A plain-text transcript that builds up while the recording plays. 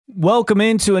Welcome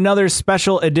into another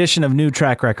special edition of New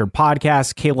Track Record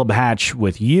Podcast. Caleb Hatch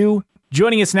with you.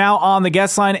 Joining us now on the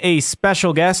guest line, a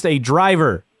special guest, a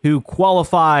driver who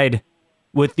qualified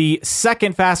with the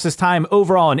second fastest time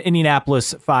overall in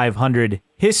Indianapolis 500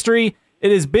 history.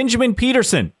 It is Benjamin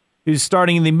Pedersen, who's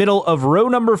starting in the middle of row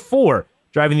number 4,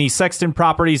 driving the Sexton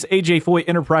Properties AJ Foyt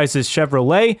Enterprises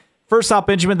Chevrolet. First off,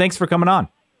 Benjamin, thanks for coming on.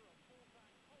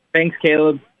 Thanks,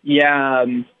 Caleb. Yeah,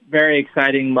 very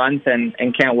exciting month and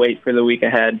can't wait for the week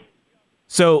ahead.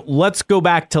 So let's go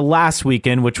back to last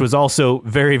weekend, which was also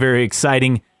very, very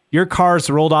exciting. Your cars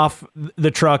rolled off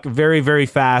the truck very, very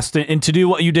fast. And to do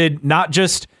what you did, not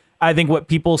just, I think, what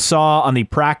people saw on the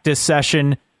practice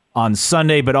session on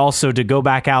Sunday, but also to go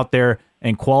back out there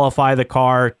and qualify the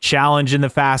car, challenge in the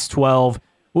Fast 12.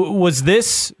 Was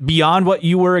this beyond what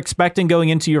you were expecting going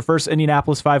into your first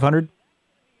Indianapolis 500?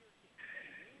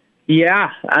 Yeah,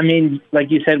 I mean,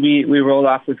 like you said, we rolled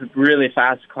off with really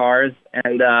fast cars,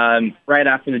 and right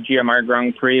after the GMR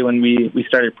Grand Prix, when we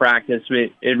started practice,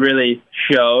 it really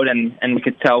showed, and we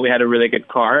could tell we had a really good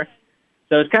car.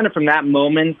 So it's kind of from that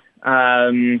moment,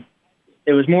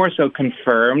 it was more so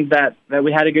confirmed that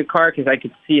we had a good car, because I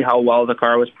could see how well the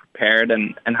car was prepared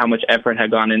and how much effort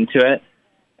had gone into it.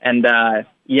 And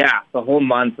yeah, the whole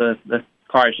month, the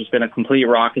car has just been a complete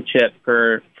rocket ship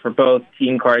for both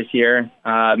team cars here,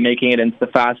 making it into the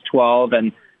Fast 12.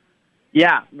 And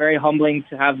yeah, very humbling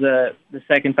to have the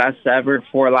second fastest ever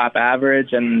 4-lap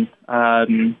average. And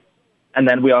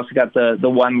then we also got the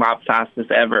 1-lap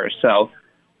fastest ever. So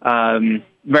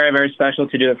very, very special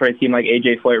to do it for a team like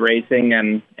AJ Foyt Racing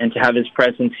and to have his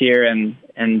presence here. And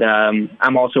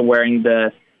I'm also wearing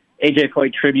the AJ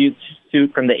Foyt tribute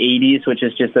suit from the 80s, which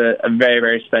is just a very,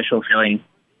 very special feeling.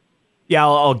 Yeah,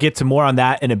 I'll get to more on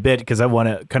that in a bit because I want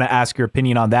to kind of ask your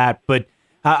opinion on that. But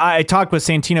I talked with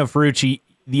Santino Ferrucci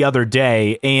the other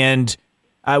day, and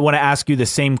I want to ask you the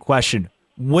same question.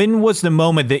 When was the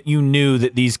moment that you knew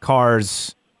that these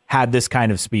cars had this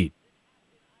kind of speed?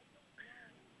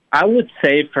 I would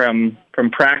say from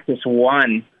practice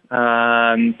 1,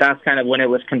 that's kind of when it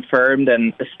was confirmed,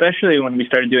 and especially when we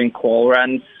started doing qual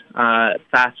runs,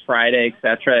 Fast Friday,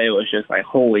 etc. It was just like,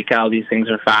 holy cow, these things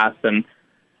are fast. And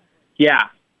yeah,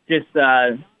 just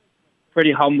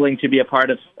pretty humbling to be a part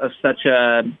of such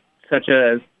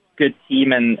a good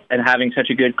team and having such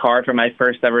a good car for my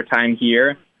first ever time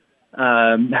here,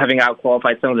 having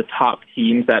out-qualified some of the top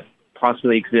teams that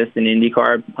possibly exist in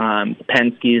IndyCar, the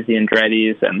Penske's, the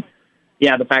Andretti's, and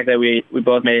yeah, the fact that we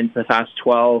both made it into the Fast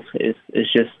 12 is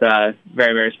just very,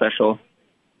 very special.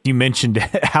 You mentioned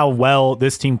how well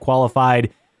this team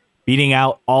qualified, beating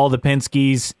out all the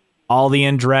Penske's, all the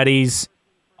Andretti's,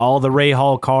 all the Ray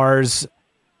Hall cars.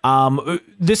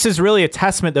 This is really a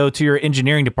testament, though, to your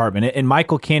engineering department. And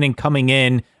Michael Cannon coming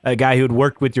in, a guy who had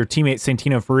worked with your teammate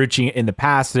Santino Ferrucci in the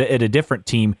past at a different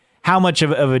team. How much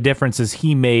of a difference has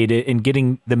he made in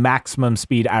getting the maximum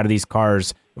speed out of these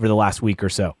cars over the last week or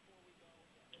so?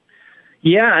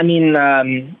 Yeah, I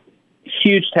mean,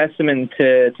 huge testament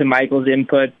to Michael's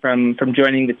input from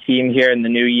joining the team here in the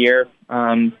new year.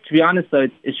 To be honest, though,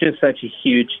 it's just such a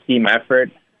huge team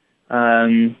effort.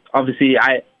 Obviously,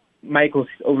 Michael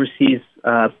oversees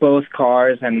both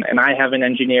cars, and I have an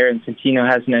engineer, and Santino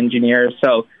has an engineer.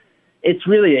 So it's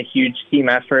really a huge team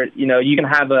effort. You know, you can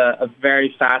have a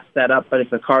very fast setup, but if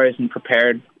the car isn't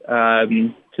prepared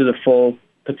to the full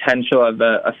potential of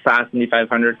a fast Indy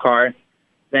 500 car,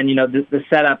 then, you know, the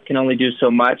setup can only do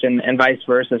so much, and vice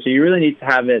versa. So you really need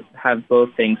to have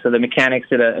both things. So the mechanics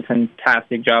did a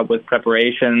fantastic job with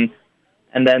preparation.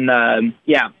 And then,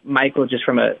 yeah, Michael, just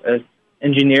from a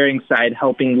engineering side,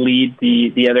 helping lead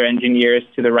the other engineers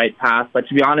to the right path. But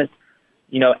to be honest,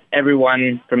 you know,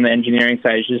 everyone from the engineering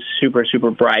side is just super, super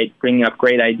bright, bringing up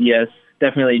great ideas,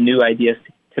 definitely new ideas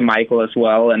to Michael as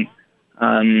well. And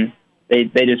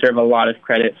they deserve a lot of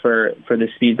credit for the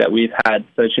speed that we've had.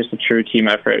 So it's just a true team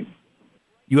effort.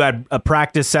 You had a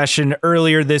practice session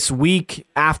earlier this week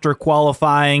after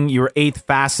qualifying. You were 8th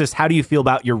fastest. How do you feel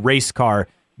about your race car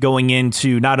going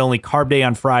into not only Carb Day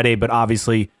on Friday, but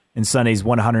obviously in Sunday's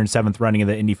 107th running of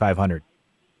the Indy 500?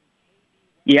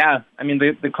 Yeah, I mean,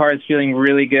 the car is feeling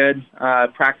really good.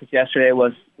 Practice yesterday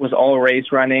was all race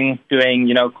running, doing,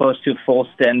 you know, close to full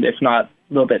stint, if not a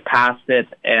little bit past it.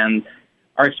 And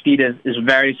our speed is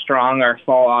very strong. Our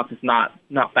fall off is not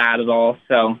bad at all.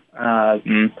 So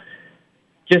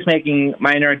just making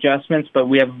minor adjustments, but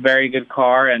we have a very good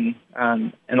car, and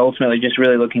ultimately just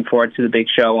really looking forward to the big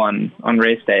show on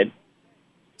race day.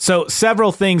 So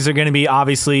several things are going to be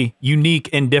obviously unique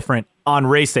and different on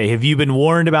race day. Have you been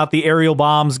warned about the aerial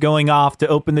bombs going off to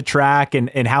open the track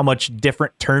and how much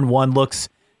different turn 1 looks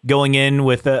going in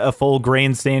with a full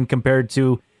grandstand compared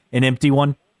to an empty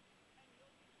one?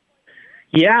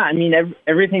 Yeah, I mean,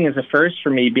 everything is a first for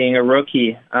me being a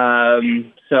rookie.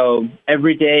 So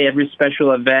every day, every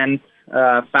special event,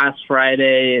 Fast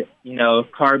Friday,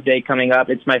 Carb Day coming up,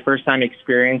 it's my first time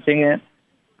experiencing it.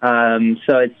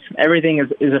 So everything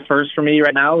is a first for me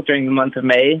right now during the month of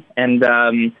May, and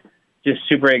just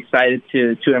super excited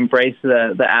to embrace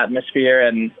the atmosphere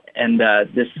and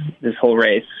this whole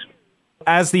race.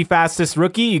 As the fastest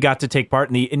rookie, you got to take part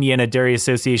in the Indiana Dairy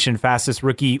Association Fastest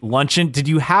Rookie Luncheon. Did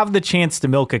you have the chance to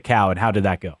milk a cow, and how did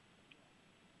that go?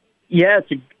 Yeah,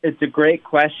 it's a great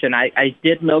question. I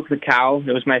did milk the cow.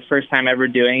 It was my first time ever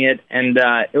doing it, and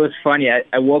it was funny.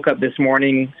 I woke up this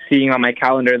morning seeing on my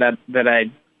calendar that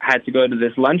I had to go to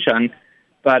this luncheon,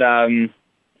 but I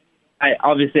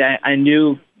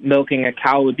knew milking a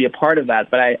cow would be a part of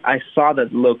that, but I saw that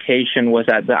the location was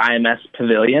at the IMS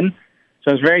Pavilion. So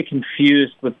I was very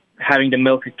confused with having to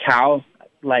milk a cow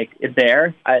like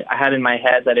there. I had in my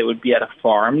head that it would be at a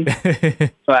farm.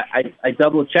 So I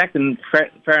double-checked, and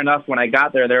fair enough, when I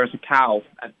got there was a cow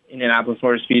at Indianapolis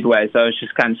Motor Speedway. So I was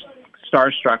just kind of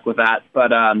starstruck with that.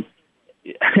 But,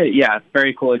 yeah,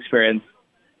 very cool experience.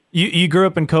 You grew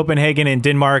up in Copenhagen and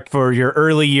Denmark for your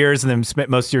early years and then spent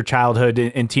most of your childhood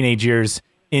and teenage years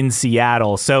in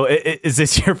Seattle. So is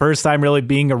this your first time really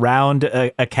being around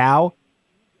a cow?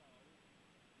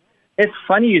 It's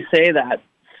funny you say that.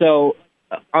 So,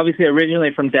 obviously,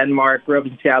 originally from Denmark, grew up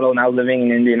in Seattle, now living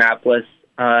in Indianapolis.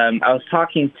 I was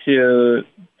talking to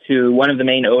one of the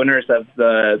main owners of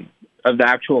the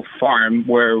actual farm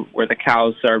where the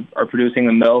cows are producing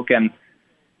the milk, and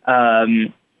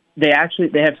they have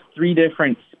 3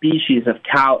 different species of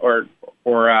cow,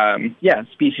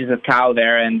 species of cow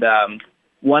there, and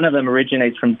one of them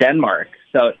originates from Denmark.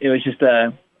 So it was just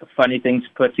a funny thing to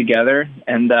put together,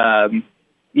 and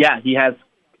he has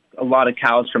a lot of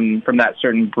cows from that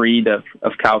certain breed of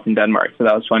cow from Denmark. So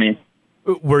that was funny.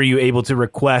 Were you able to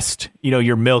request,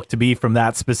 your milk to be from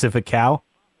that specific cow?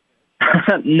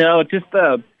 No, just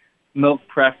the milk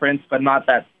preference, but not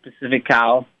that specific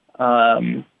cow.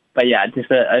 But yeah,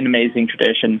 just an amazing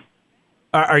tradition.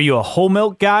 Are you a whole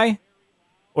milk guy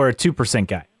or a 2%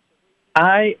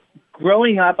 guy?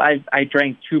 Growing up, I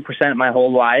drank 2% my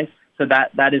whole life. So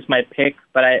that is my pick,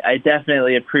 but I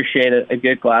definitely appreciate a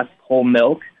good glass of whole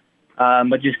milk.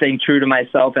 But just staying true to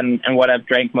myself and what I've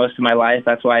drank most of my life,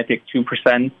 that's why I picked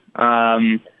 2%.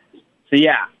 So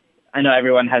yeah, I know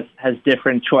everyone has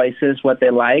different choices, what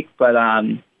they like, but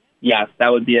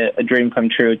that would be a dream come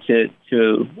true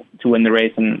to win the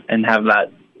race and have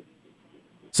that.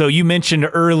 So you mentioned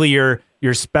earlier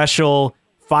your special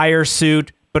fire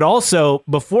suit. But also,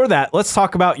 before that, let's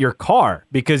talk about your car,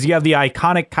 because you have the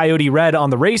iconic Coyote Red on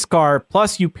the race car,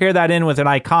 plus you pair that in with an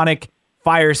iconic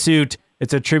fire suit.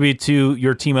 It's a tribute to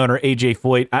your team owner, AJ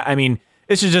Foyt. I mean,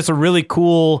 this is just a really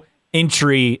cool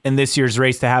entry in this year's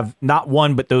race to have not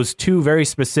one, but those 2 very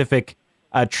specific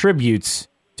tributes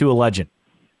to a legend.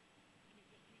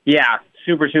 Yeah,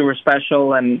 super, super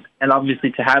special, and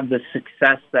obviously to have the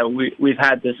success that we've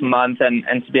had this month and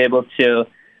to be able to,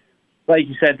 like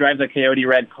you said, drive the Coyote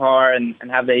Red car and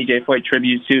have the AJ Foyt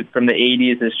tribute suit from the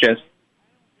 80s is just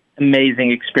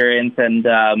amazing experience. And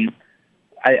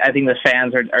I think the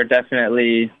fans are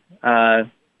definitely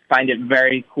find it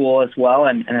very cool as well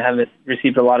and have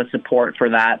received a lot of support for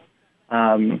that.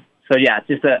 So yeah,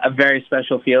 just a very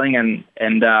special feeling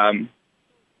and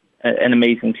an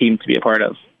amazing team to be a part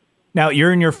of. Now,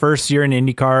 you're in your first year in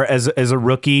IndyCar as a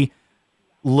rookie,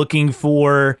 looking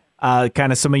for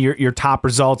kind of some of your top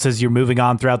results as you're moving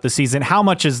on throughout the season. How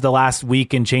much has the last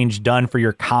week and change done for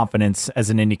your confidence as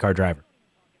an IndyCar driver?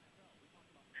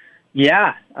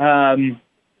 Yeah,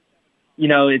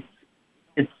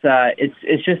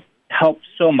 it's just helped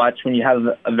so much when you have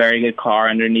a very good car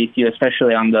underneath you,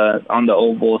 especially on the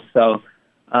ovals. So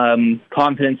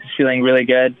confidence is feeling really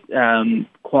good.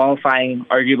 Qualifying,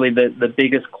 arguably the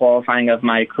biggest qualifying of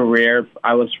my career,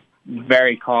 I was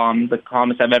very calm, the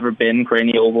calmest I've ever been for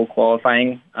any oval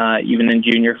qualifying, even in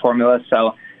junior formula.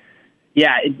 So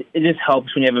yeah, it just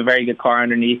helps when you have a very good car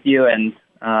underneath you, and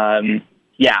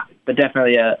but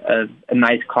definitely a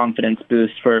nice confidence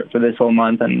boost for this whole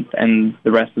month and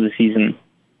the rest of the season.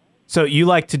 So you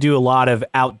like to do a lot of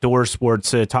outdoor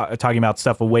sports, talking about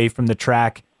stuff away from the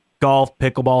track, golf,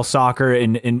 pickleball, soccer,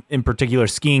 and in particular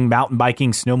skiing, mountain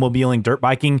biking, snowmobiling, dirt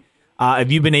biking.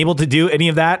 Have you been able to do any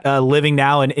of that living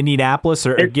now in Indianapolis,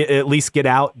 or at least get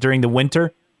out during the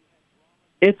winter?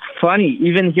 It's funny.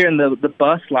 Even here in the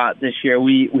bus lot this year,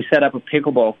 we set up a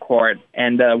pickleball court,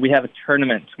 and we have a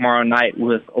tournament tomorrow night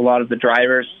with a lot of the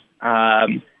drivers.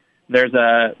 there's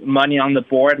a money on the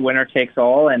board, winner takes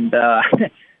all, and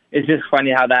it's just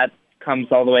funny how that comes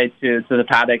all the way to the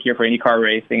paddock here for IndyCar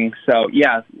racing. So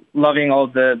yeah, loving all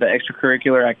the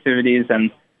extracurricular activities,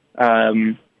 and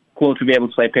cool to be able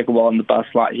to play pickleball in the bus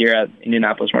slot here at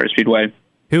Indianapolis Motor Speedway.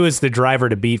 Who is the driver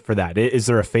to beat for that? Is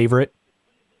there a favorite?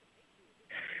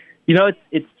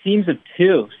 It's teams of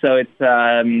two. So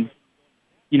it's,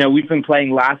 we've been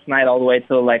playing last night all the way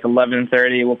till like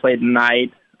 11:30. We'll play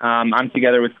tonight. I'm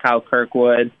together with Kyle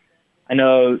Kirkwood. I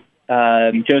know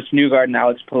Joseph Newgarden and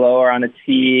Alex Palou are on a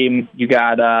team. You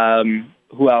got,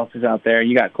 who else is out there?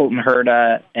 You got Colton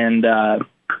Herta and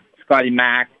Scotty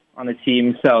Mack on the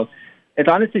team. So it's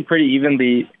honestly pretty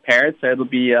evenly paired. So it'll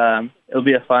be a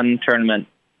fun tournament.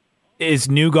 Is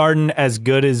Newgarden as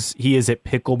good as he is at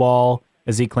pickleball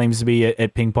as he claims to be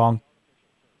at ping pong?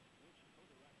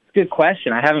 Good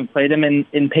question. I haven't played him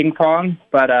in ping pong,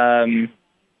 but I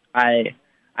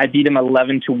beat him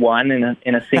 11-1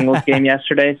 in a singles game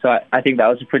yesterday, so I think that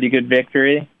was a pretty good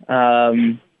victory.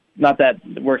 Not that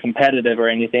we're competitive or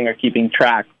anything or keeping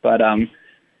track, but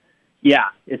yeah,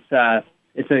 it's a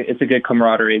good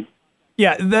camaraderie.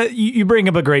 Yeah, you bring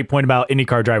up a great point about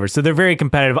IndyCar drivers. So they're very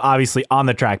competitive, obviously, on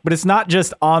the track. But it's not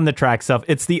just on the track stuff.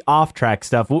 It's the off-track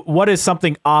stuff. What is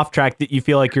something off-track that you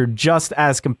feel like you're just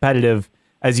as competitive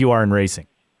as you are in racing?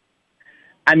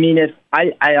 I mean,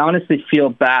 I honestly feel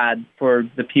bad for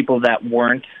the people that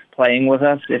weren't playing with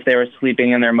us if they were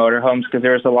sleeping in their motorhomes, because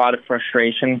there was a lot of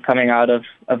frustration coming out of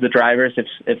the drivers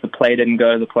if the play didn't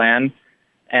go to the plan.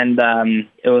 And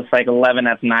it was like 11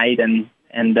 at night, and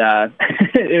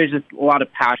it was just a lot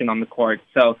of passion on the court.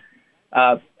 So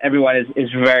everyone is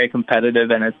very competitive,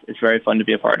 and it's very fun to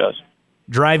be a part of.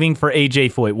 Driving for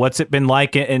AJ Foyt, what's it been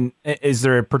like, and is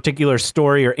there a particular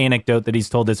story or anecdote that he's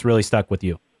told that's really stuck with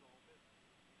you?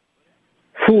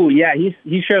 Yeah,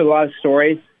 he shared a lot of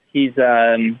stories. He's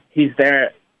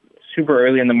there super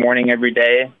early in the morning every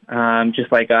day,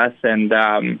 just like us, and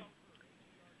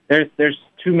there's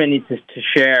too many to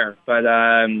share, but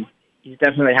he's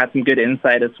definitely had some good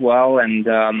insight as well, and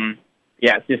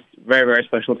yeah, it's just very, very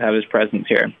special to have his presence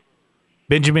here.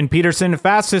 Benjamin Pedersen,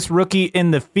 fastest rookie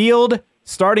in the field,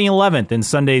 starting 11th in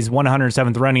Sunday's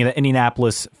 107th running of the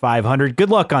Indianapolis 500. Good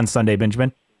luck on Sunday,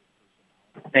 Benjamin.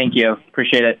 Thank you.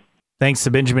 Appreciate it. Thanks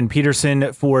to Benjamin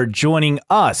Pedersen for joining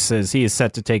us as he is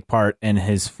set to take part in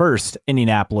his first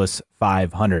Indianapolis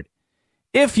 500.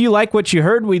 If you like what you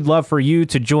heard, we'd love for you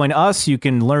to join us. You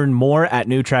can learn more at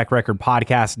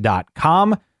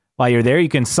newtrackrecordpodcast.com. While you're there, you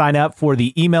can sign up for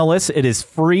the email list. It is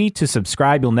free to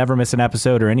subscribe. You'll never miss an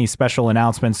episode or any special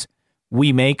announcements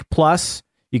we make. Plus,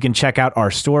 you can check out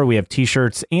our store. We have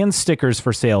t-shirts and stickers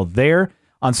for sale there.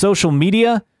 On social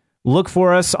media, look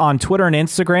for us on Twitter and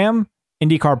Instagram.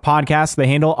 IndyCar Podcast, the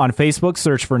handle. On Facebook,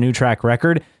 search for New Track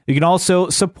Record. You can also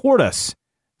support us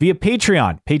via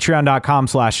Patreon,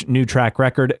 patreon.com/New Track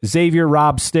Record. Xavier,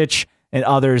 Rob, Stitch, and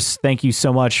others, thank you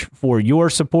so much for your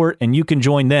support, and you can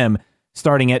join them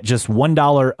starting at just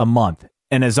 $1 a month.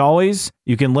 And as always,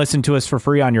 you can listen to us for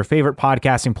free on your favorite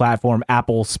podcasting platform,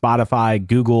 Apple, Spotify,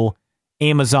 Google,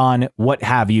 Amazon, what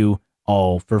have you,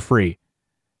 all for free.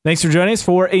 Thanks for joining us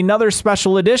for another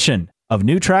special edition of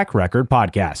New Track Record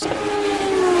Podcast.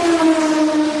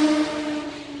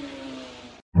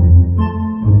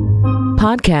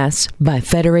 Podcasts by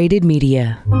Federated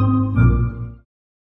Media.